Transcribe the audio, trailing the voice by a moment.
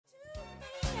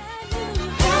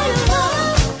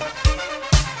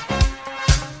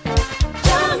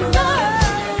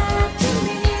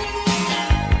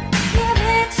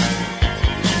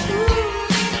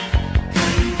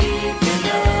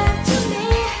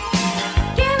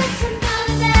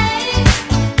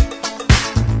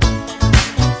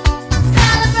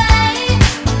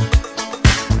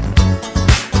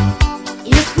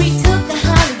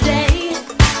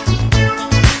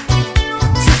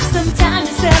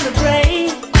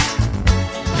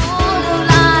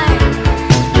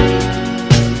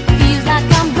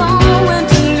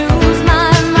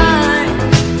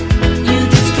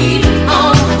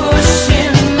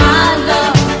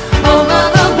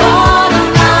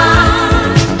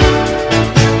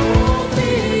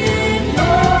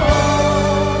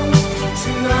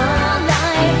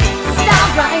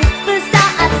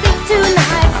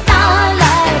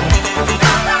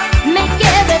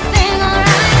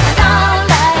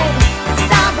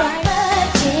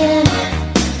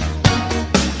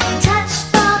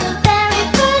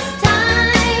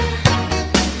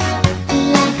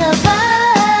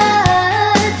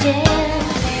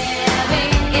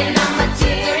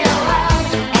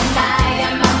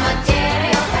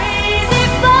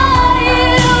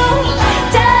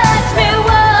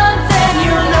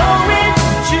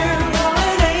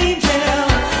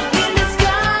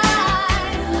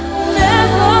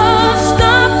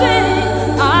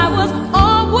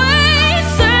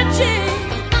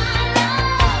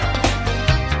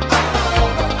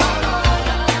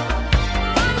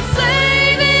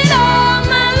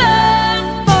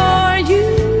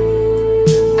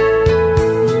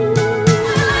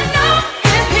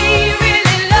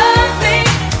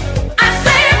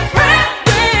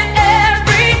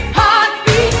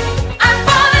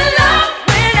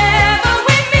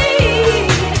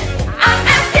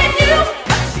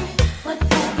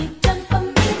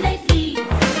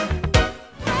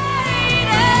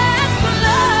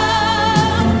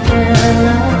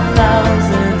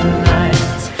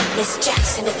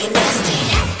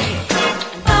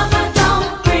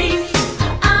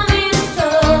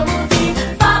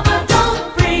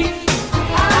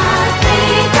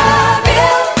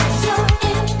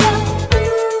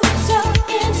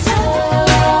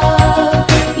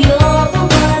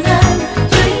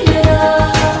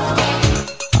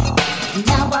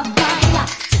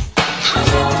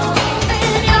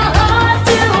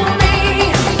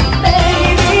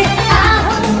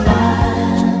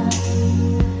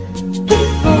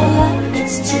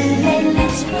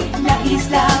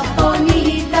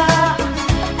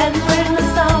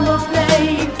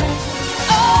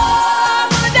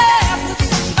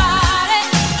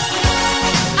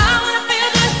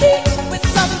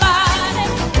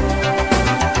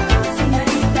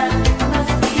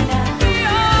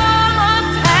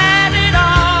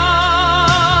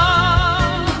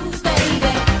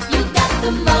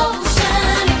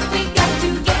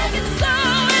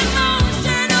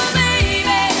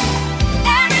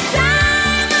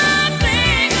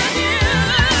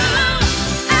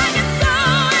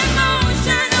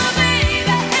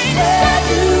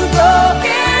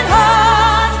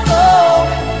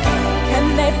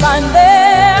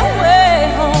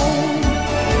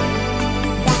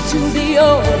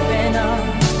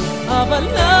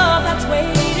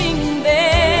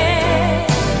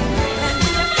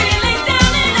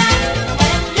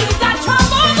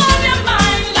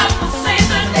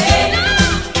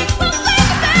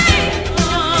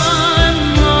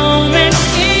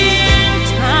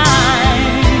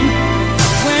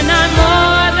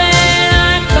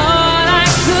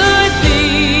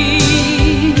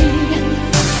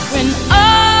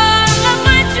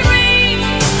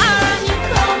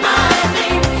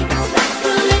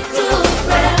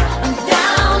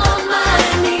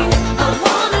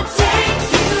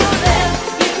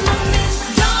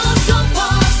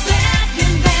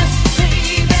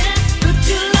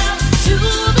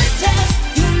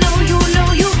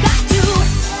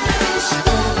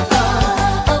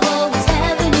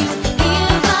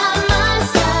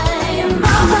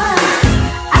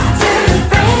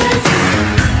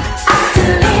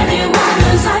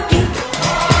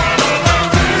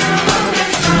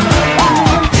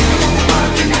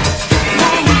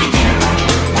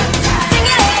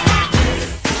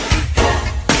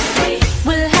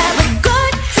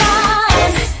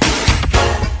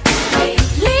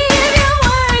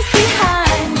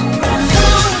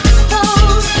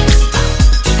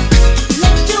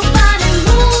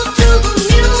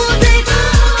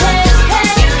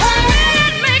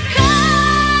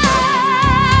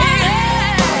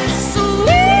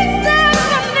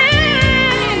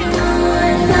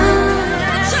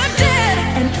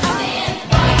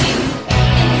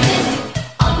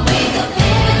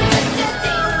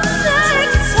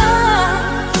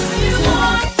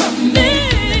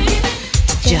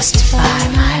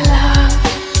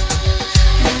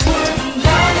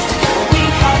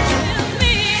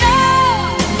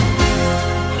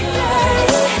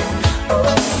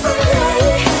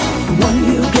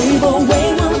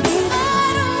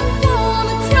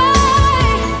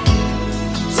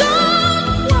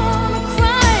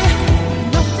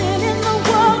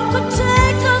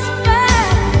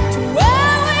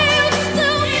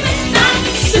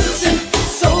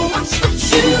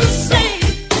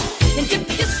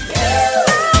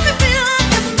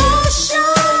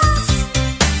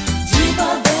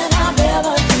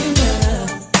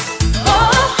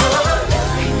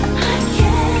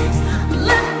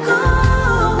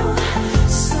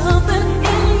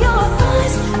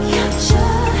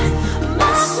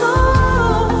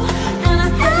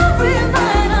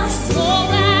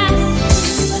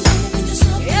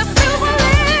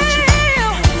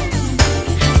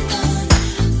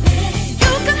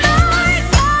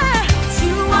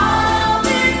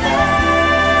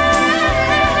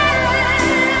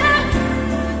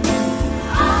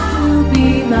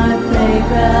my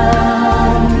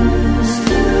playground.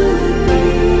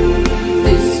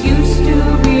 This used to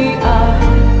be our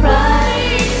pride.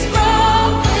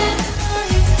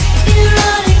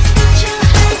 Erotic, put your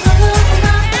hands all over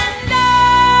my hand.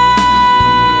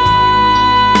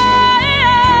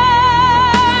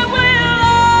 I will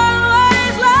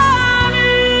always love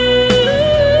you.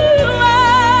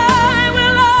 I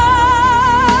will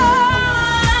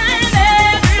always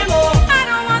every more. I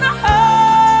don't wanna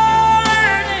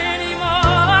hurt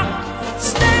anymore.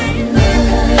 Stay in love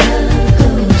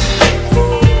goes.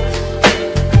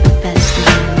 That's the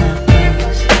way love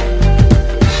goes.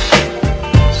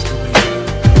 That's the way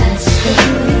love goes.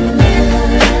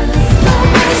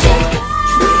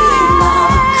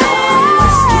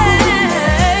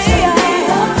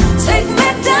 Take me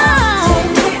down.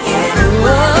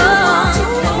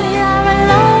 We are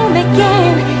alone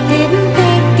again. Didn't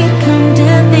think it'd come to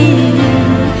this.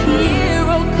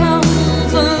 Hero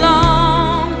comes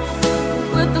along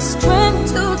with the strength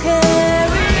to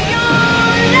carry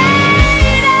on,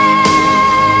 lady.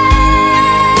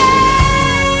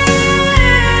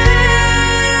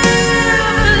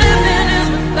 Living is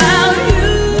without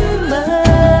you,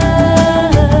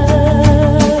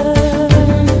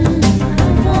 I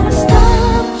wanna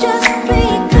stop just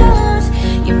because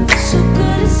you feel so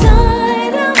good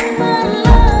inside of my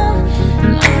love.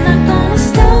 And I'm not gonna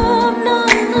stop, no,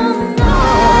 no, no.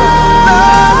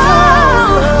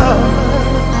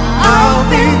 I'll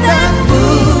be that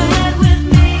fool with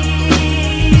me.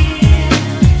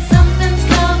 Something's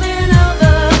coming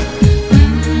over.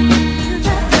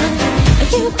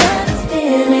 You got us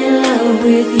still in love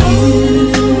with you.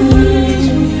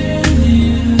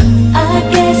 I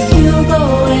guess you've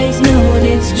always known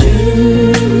it's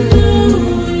true.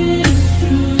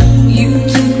 You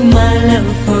took my love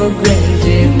for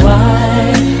granted.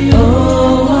 Why?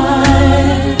 Oh,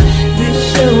 why? This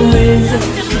show is a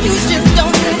You just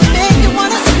don't make you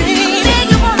wanna scream.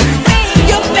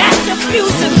 You're back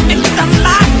abusive, because I'm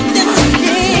locked in the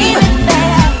scheme.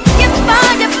 You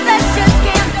find your pleasure,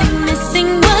 can't be missing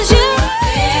was you.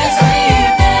 It's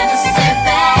weird that I say,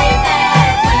 baby,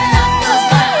 when I close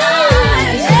my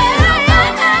eyes,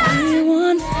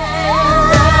 everyone.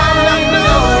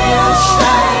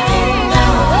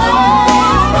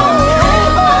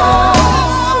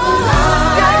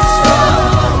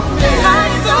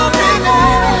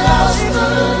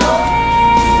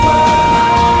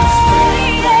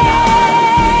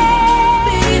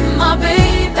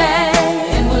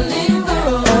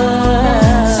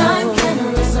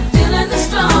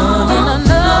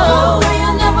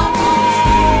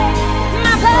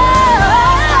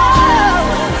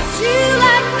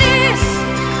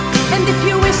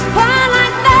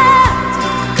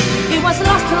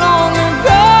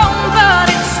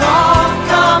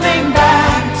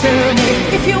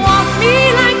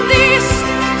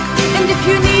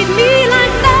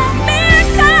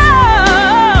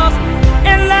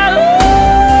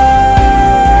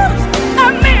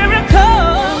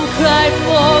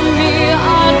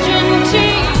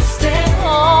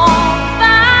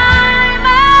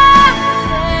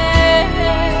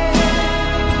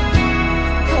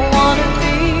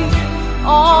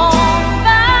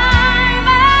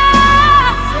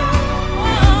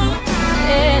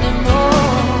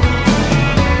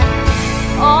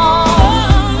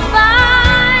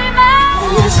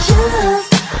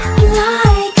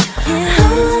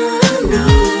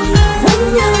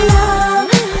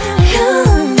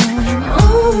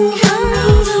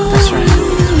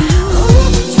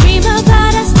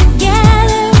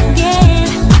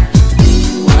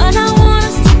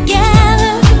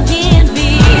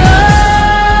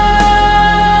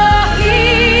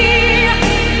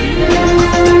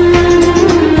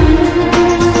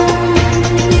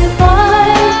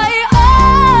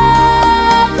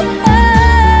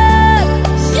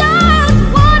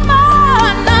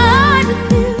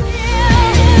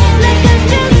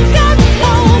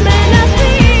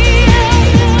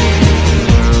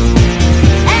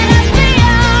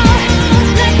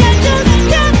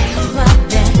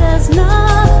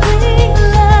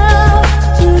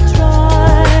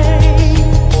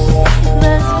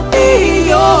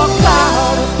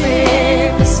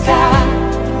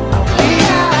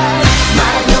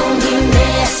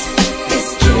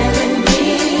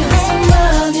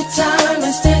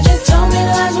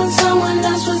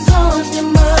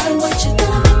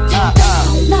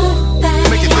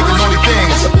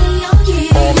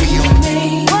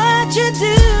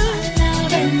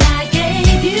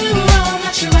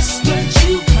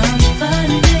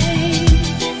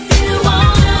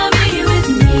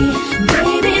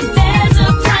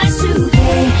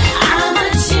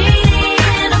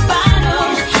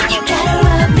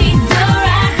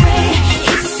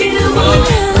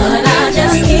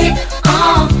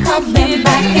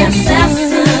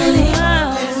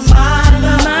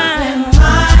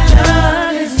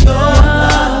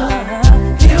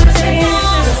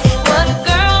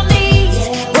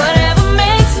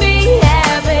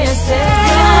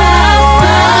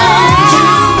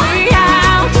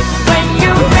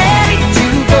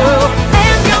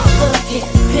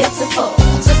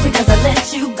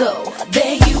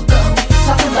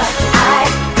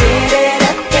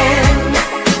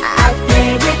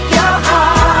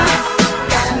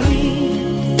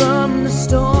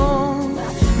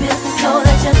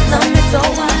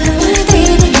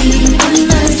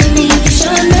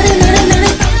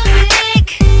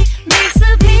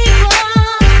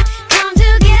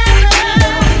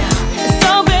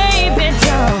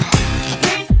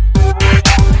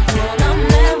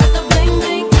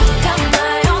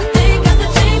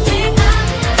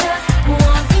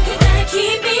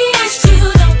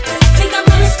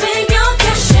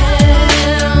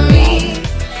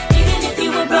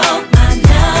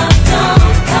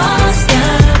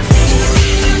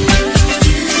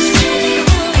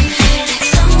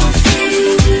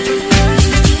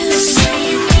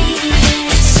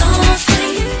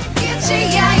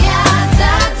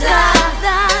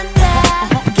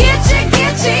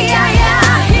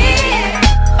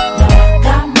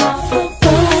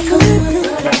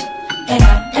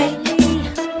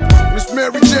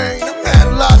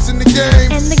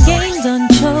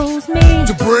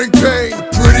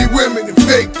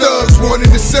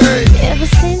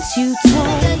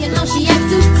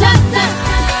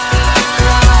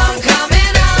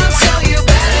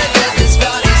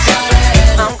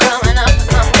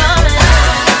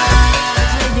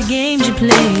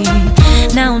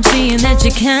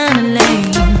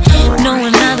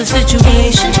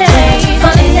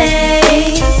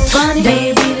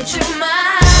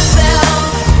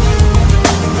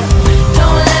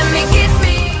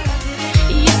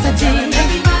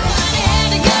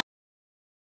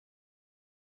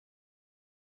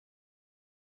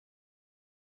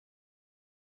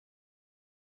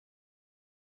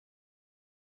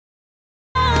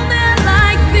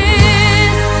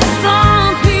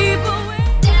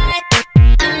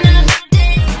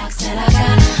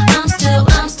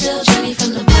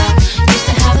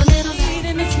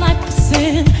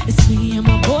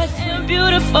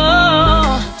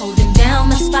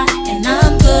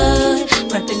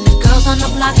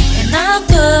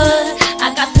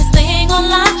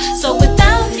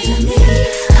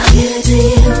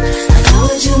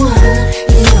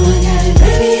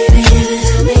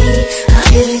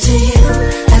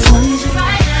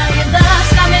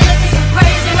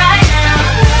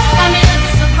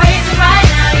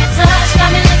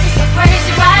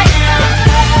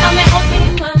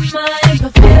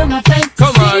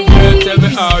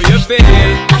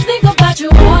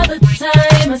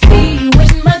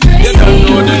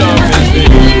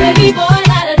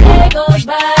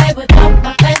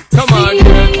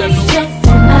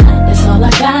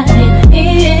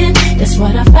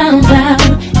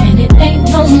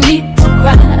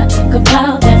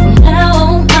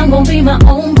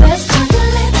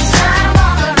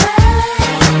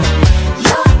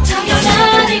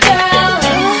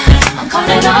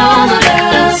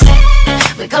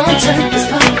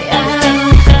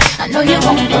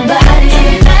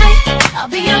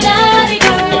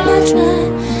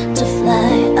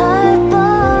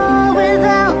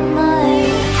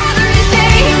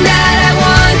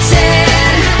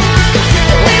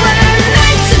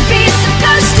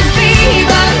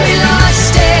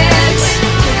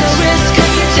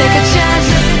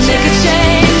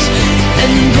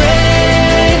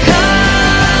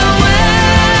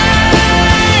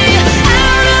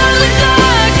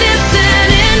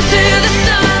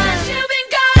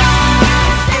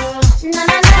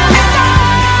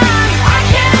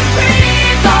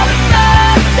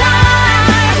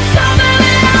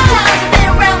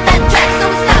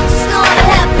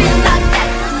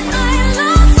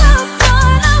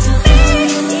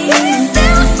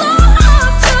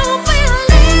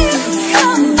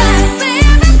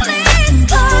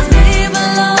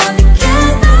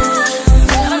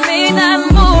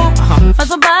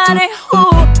 find somebody who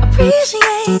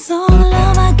appreciates all the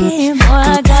love I give. Boy,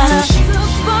 I gotta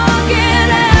forget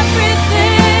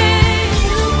everything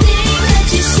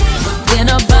you think been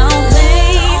about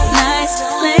late nights,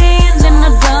 laying in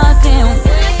the dark and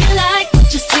like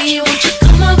what you see. Won't you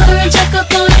come over and check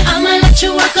up on it? I'ma let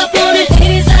you work up on it.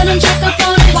 Ladies, let them check up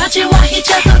on it. Watch it while he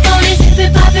check up on it. If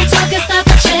it pop it, talk it, stop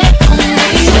and check on it.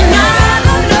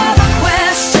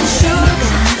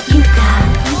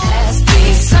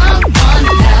 Someone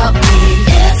help me,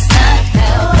 it's not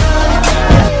help.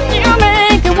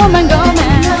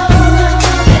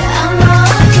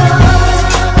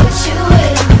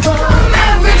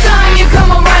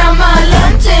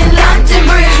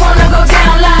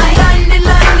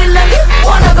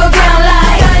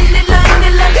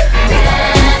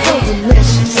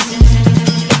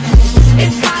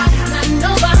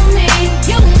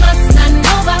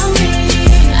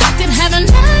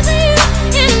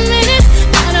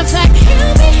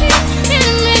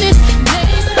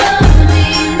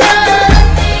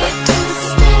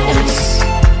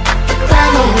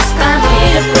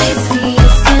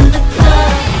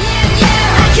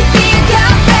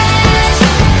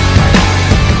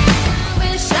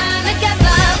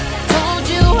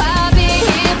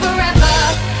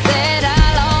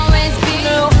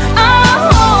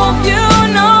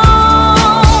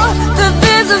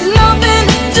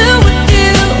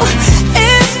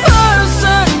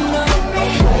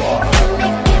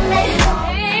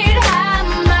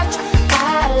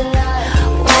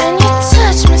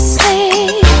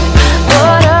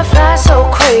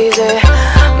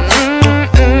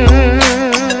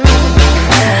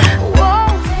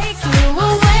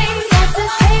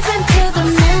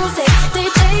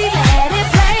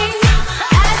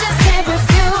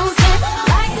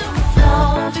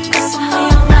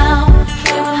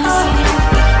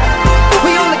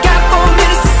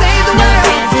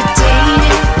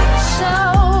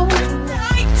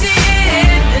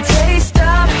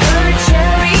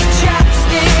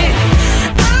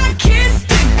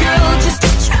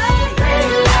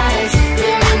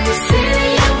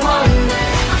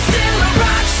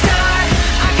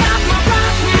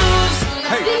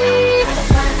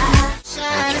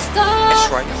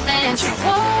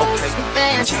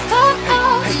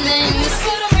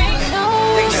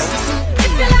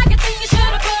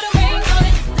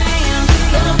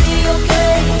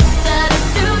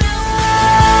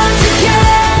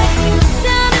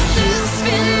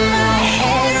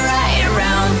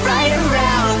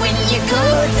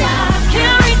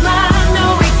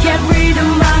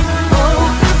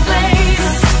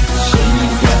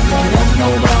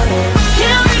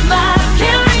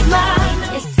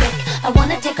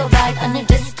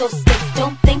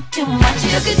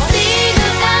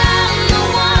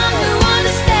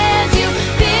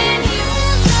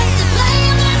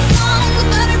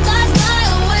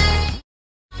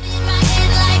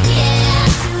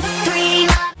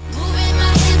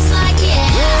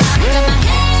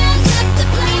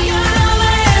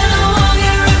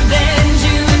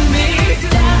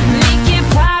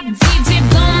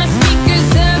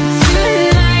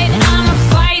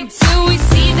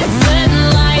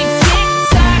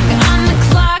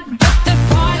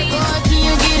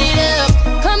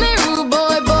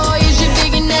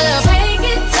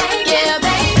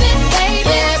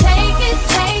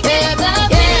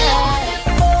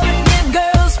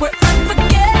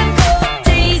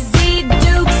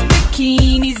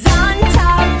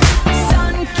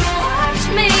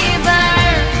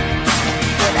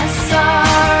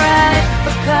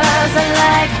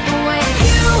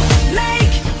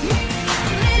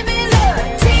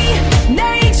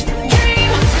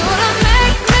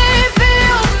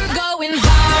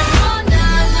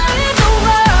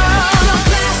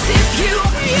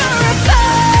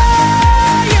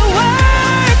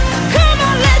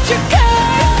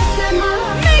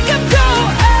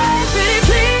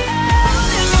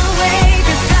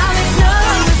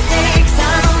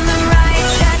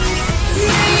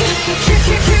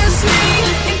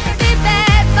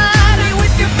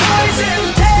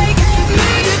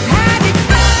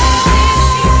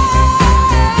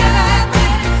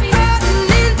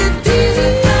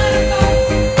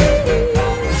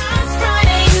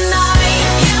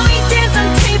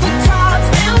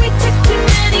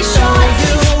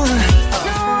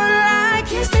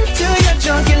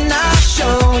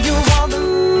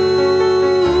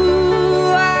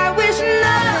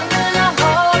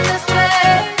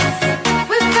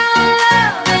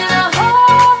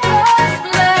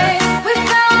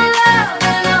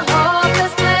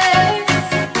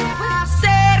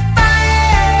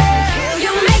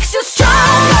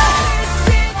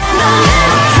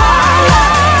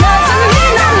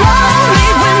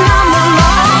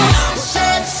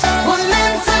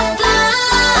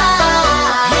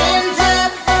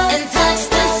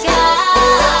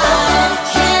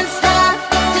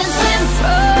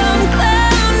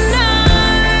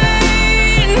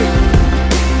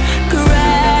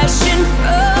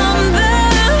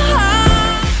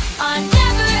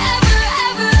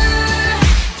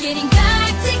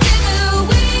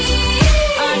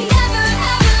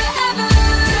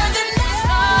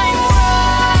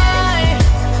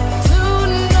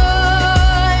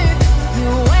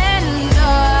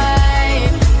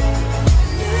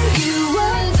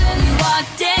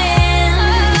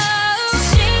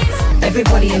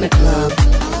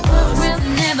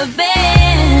 ever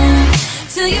been.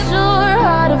 Till you're sure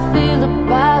how to feel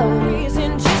about it.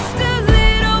 Isn't just a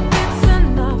little bit's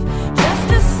enough.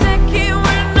 Just a second,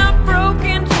 we're not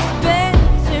broken, just bent,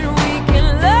 and we can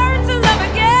learn to love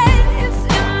again. It's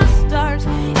in the stars.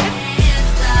 It's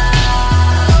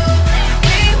stop, and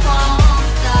we won't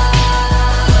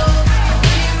stop.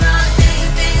 We run,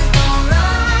 things gon'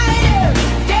 right.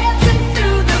 Dancing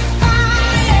through the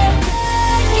fire.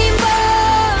 Keep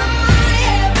on,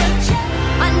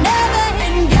 I never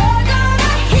end. You're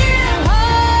gonna hear the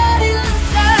heart in the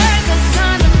sky. 'Cause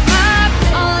under my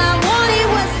all I wanted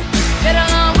was get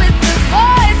along with the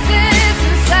voices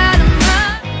inside of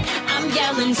mine. I'm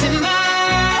yelling timber.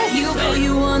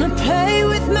 You wanna play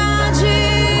with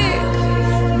magic?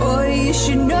 Boy, you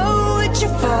should know what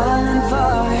you're falling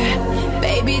for.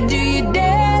 Baby, do you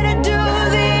dare to do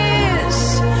this?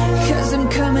 'Cause I'm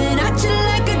coming at you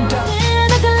like a dog.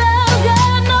 And I can love,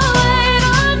 got no weight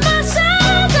on my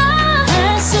shoulder.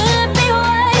 I should be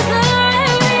wiser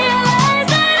and realize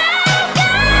that I've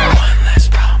got One less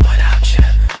problem without you.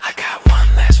 I got one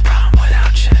less problem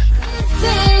without you.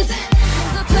 this.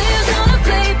 The players gonna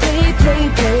play,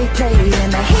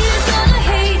 and the haters gonna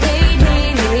hate, baby.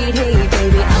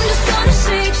 I'm just gonna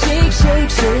shake, shake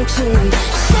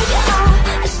it off.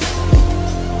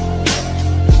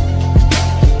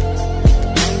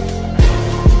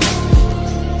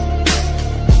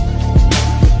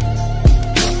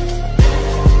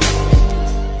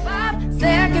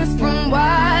 Seconds from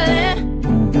wildin',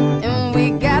 and we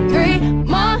got 3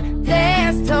 more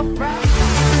days till Friday.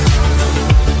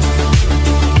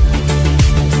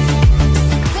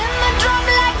 Then I drop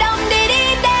like down diddy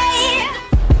day.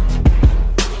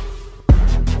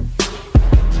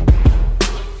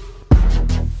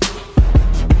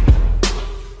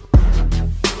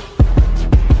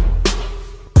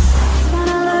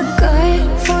 Wanna look good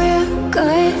for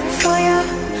you,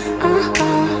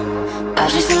 I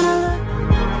just wanna look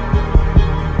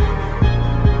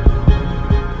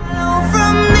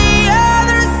from the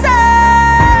other side.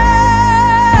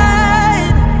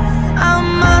 I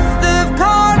must have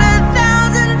called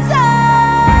 1,000 times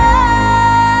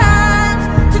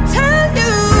to tell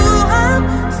you I'm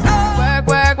so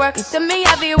work. You see me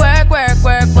heavy work.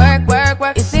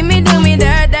 You see me do me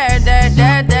dirt.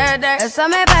 There's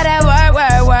something about that work.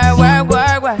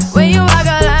 When you walk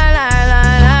a line.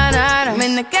 I'm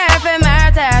in the cafe, makes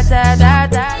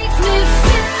me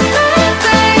feel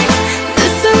like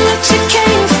this is what you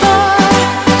came for.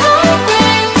 No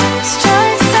rings,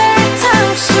 strikes every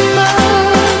time she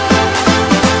moves.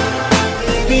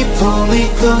 Baby, pull me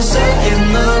closer in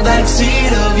the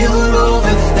backseat of your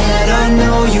Rover that I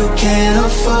know you can't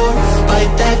afford.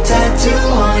 Bite that tattoo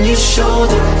on your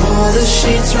shoulder. Pull the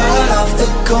sheets right off the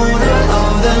corner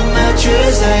of the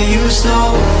mattress that you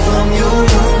stole from your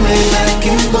roommate back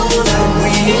in Boulder.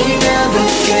 We ain't never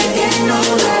getting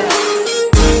older.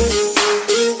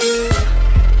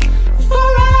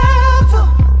 Forever,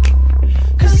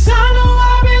 'cause I know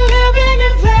I've been living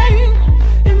in pain,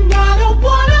 and I don't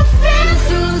wanna feel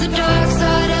Through the dark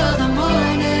side of the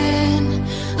morning,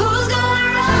 who's gonna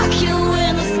rock you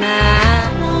in the night?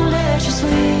 Won't let you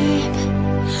sleep.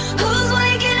 Who's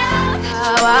waking up?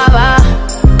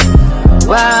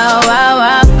 Wow,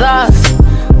 thoughts.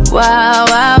 Wow.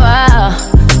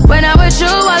 When I'm with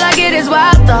you, all I get is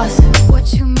wild thoughts. What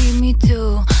you made me do?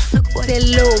 Look what that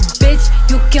little bitch.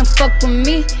 You can fuck with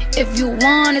me if you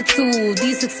wanted to.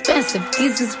 These expensive,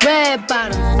 these is red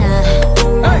bottoms.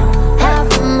 Half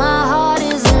of my heart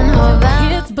is in her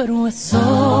mouth. But we're so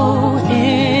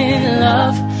in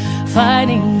love,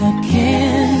 fighting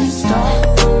against all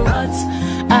odds.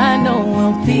 I know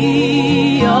we'll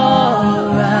be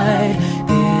alright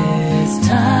this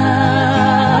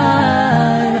time.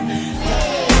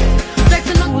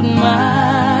 Flexing up with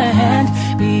my hand,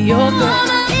 be your girl.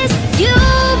 Mama, it's you,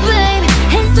 baby.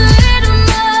 It's the rhythm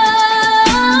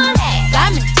of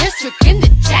I'm the district in the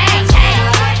chain.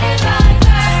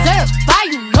 Certified,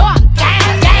 you know I'm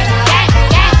gang.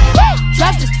 Woo!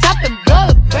 Drop the top and blow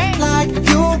the brain. like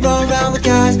you run around with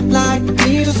guys like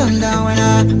me till sundown. When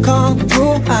I come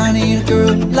through, I need a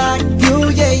girl like you,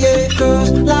 yeah.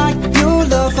 Girls like you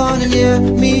love fun and yeah,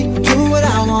 me do what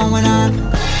I want when I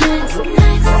Next,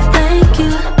 thank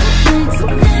you. Next,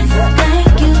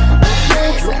 thank you.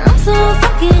 Next, I'm so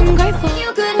fucking grateful. You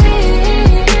could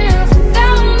live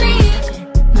without me.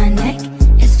 My neck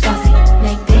is fuzzy,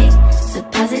 make big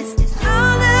deposits.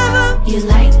 You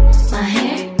like my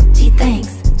hair? Gee,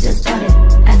 thanks, just bought it.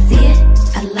 I see it,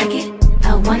 I like it,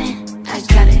 I want it, I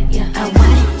got it, yeah, I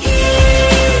want it.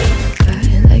 Guy,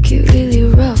 like you really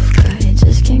rough, guy,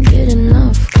 just can't get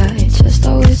enough, guy, just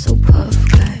always so puff,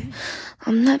 guy.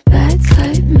 I'm not bad.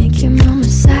 type, make your mama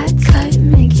sad type,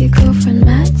 make your girlfriend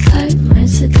mad type, might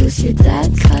seduce your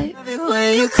dad type.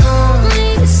 When you call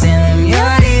me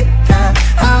señorita,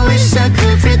 I wish I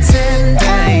could pretend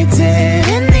I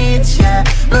didn't need ya,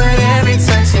 but every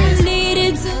touch is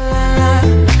Needed to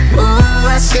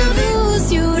ooh, I should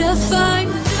lose you to find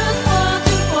just want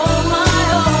to hold my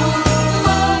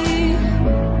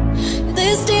own.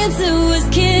 This dancer was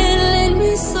killing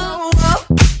me so.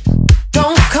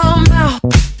 don't come out,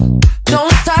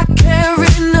 don't stop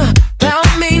caring about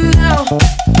me now.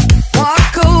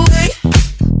 Walk away,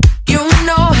 you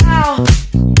know how.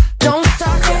 Don't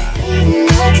stop.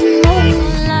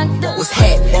 What's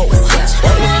happening?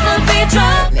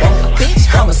 Bitch,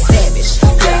 I'm a savage.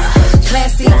 Yeah.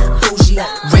 Classy, bougie,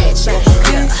 ratchet.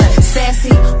 Yeah.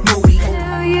 Sassy, moody.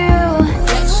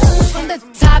 From the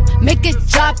top, make it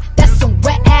drop. That's some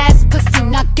wet ass pussy.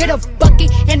 Now get a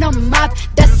bucket and a mop.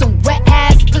 That's some wet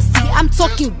ass pussy. I'm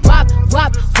talking wop,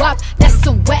 wop, wop. That's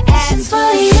some wet ass. For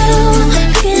you,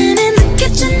 getting in the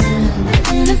kitchen,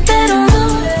 in the bedroom.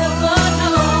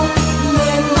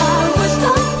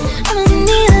 I don't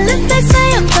need a lip, they say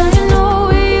I'm gonna know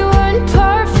we weren't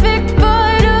perfect,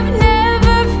 but I've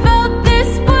never felt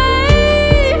this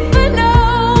way for no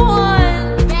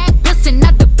one. Bad pussy,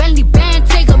 not the Bentley band.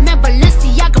 Take a man,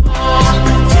 Balenciaga.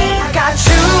 I got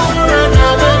you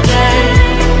another day.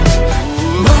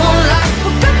 Moonlight.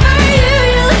 Well, good for you,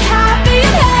 you look happy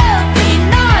and healthy.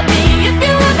 Nothing if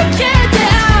you ever cared to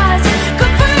ask.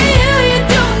 Good for you, you're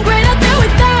doing great out there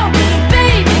without me,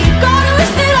 baby. God, I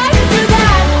wish that I could do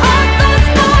that. I lost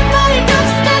my mind, I've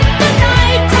spent the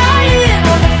night crying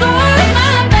on the floor in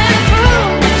my bedroom,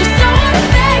 but you're so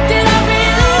unaffected. I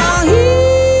really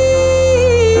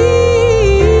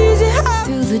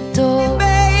through the door,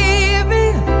 Baby,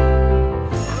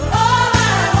 all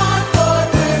I want for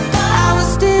Christmas. I was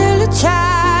still a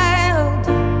child,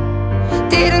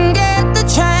 didn't get the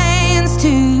chance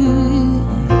to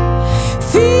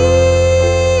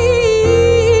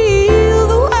feel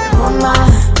the way. woman,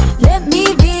 let me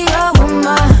be your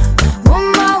woman,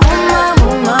 woman, woman,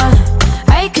 woman.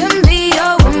 I can be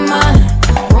your woman,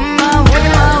 woman,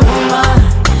 woman, woman.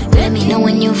 Let me know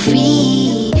when you're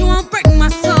free. You won't break my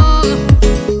soul.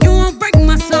 You won't break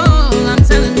my soul. I'm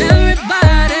telling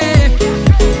everybody.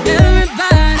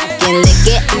 Everybody. Can lick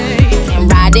it, can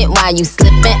ride it while you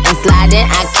slipping and sliding.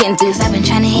 I can do. I've been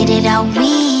trying to hit it all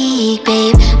week,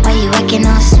 babe. Why you acting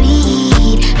all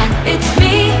sweet? It's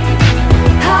me.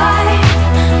 Hi,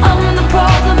 I'm the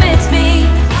problem. It's me.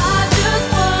 I just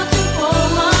want to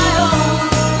hold my own.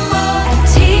 At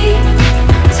tea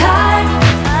time,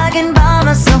 I can buy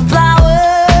myself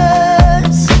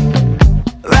flowers,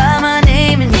 write my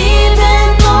name in even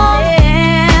more.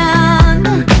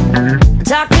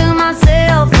 Talk to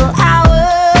myself for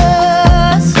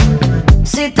hours,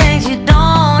 see things you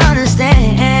don't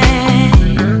understand.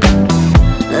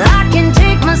 I can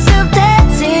take myself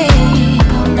dancing.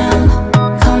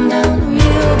 Calm down,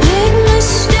 real big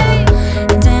mistake.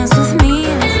 Dance with me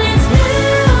and it's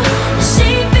new. The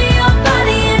shape of your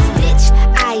body is Bitch,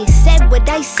 I said what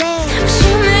I said.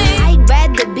 you made. I'd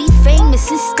rather be famous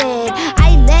instead.